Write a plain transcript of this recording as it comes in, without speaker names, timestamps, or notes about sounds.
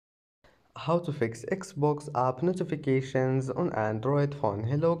How to fix Xbox app notifications on Android phone.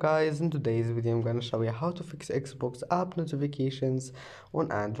 Hello guys, in today's video I'm gonna show you how to fix Xbox app notifications on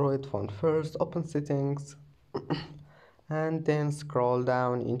Android phone. First, open settings and then scroll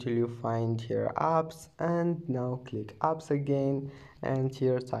down until you find here apps, and now click apps again, and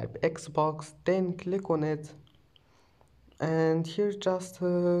here type Xbox, then click on it, and here just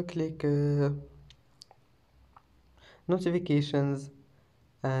click notifications,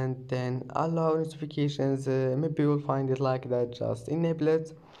 and then allow notifications. Maybe you'll find it like that, just enable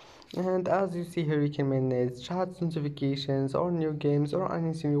it. And as you see here, you can manage chats, notifications, or new games, or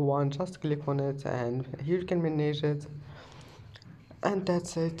anything you want. Just click on it, and here you can manage it. And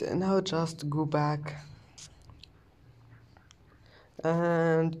that's it. Now just go back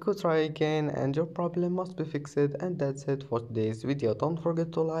and go try again, and your problem must be fixed. And that's it for today's video. Don't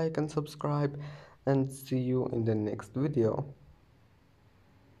forget to like and subscribe, and see you in the next video.